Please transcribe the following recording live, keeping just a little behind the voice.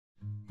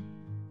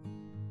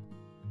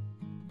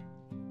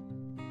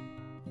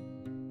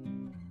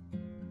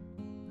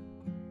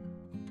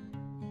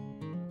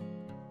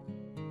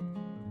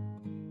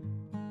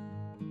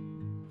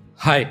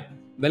Hi,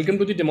 welcome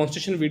to the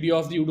demonstration video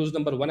of the Odoo's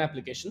number 1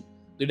 application,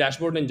 the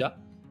Dashboard Ninja.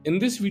 In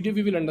this video,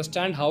 we will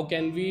understand how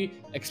can we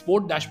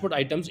export dashboard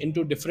items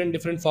into different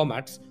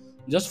formats.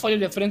 Just for your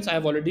reference, I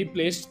have already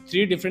placed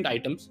 3 different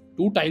items,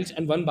 2 tiles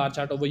and 1 bar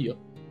chart over here.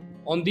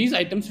 On these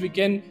items, we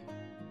can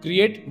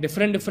create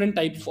different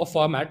types of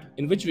format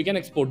in which we can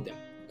export them.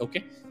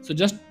 Okay, so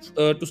just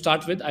to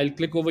start with, I'll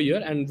click over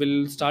here and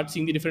we'll start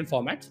seeing the different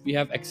formats. We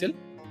have Excel,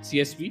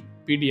 CSV,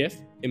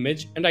 PDF,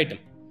 image and item.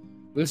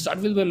 We'll start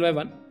with one by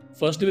one.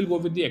 Firstly, we'll go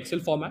with the Excel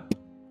format.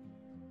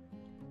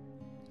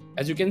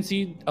 As you can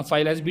see, a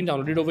file has been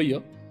downloaded over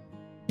here.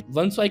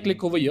 Once I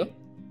click over here,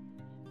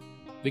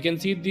 we can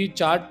see the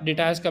chart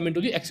data has come into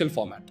the Excel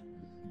format.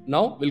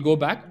 Now we'll go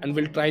back and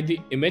we'll try the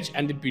image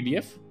and the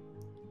PDF.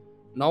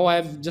 Now I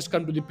have just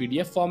come to the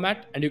PDF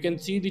format and you can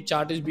see the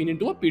chart is been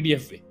into a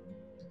PDF way.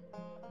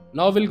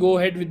 Now we'll go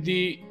ahead with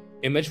the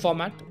image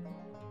format.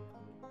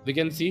 We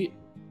can see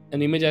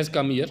an image has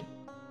come here.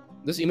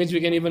 This image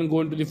we can even go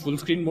into the full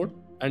screen mode.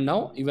 And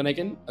now even I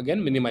can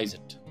again minimize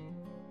it.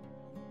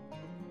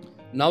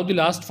 Now the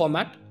last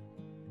format,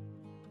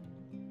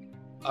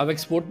 I've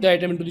exported the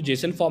item into the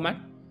JSON format.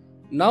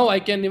 Now I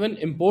can even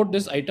import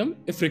this item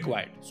if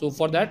required. So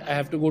for that I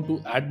have to go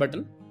to add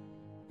button.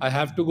 I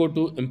have to go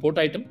to import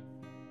item.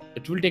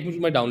 It will take me to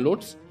my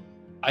downloads.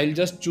 I'll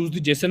just choose the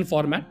JSON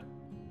format.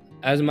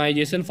 As my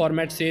JSON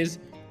format says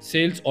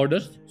sales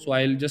orders. So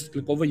I'll just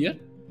click over here.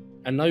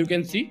 And now you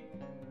can see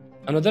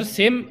another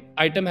same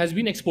item has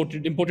been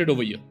imported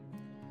over here.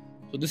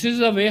 So this is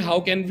a way how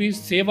can we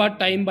save our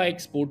time by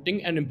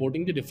exporting and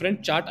importing the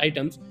different chart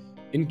items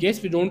in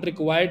case we don't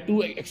require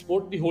to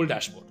export the whole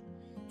dashboard.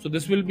 So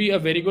this will be a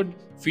very good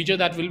feature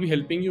that will be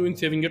helping you in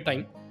saving your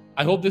time.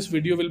 I hope this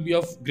video will be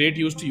of great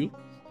use to you.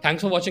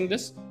 Thanks for watching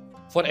this.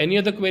 For any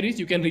other queries,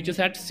 you can reach us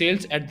at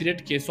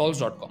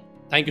sales@ksolves.com.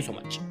 Thank you so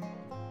much.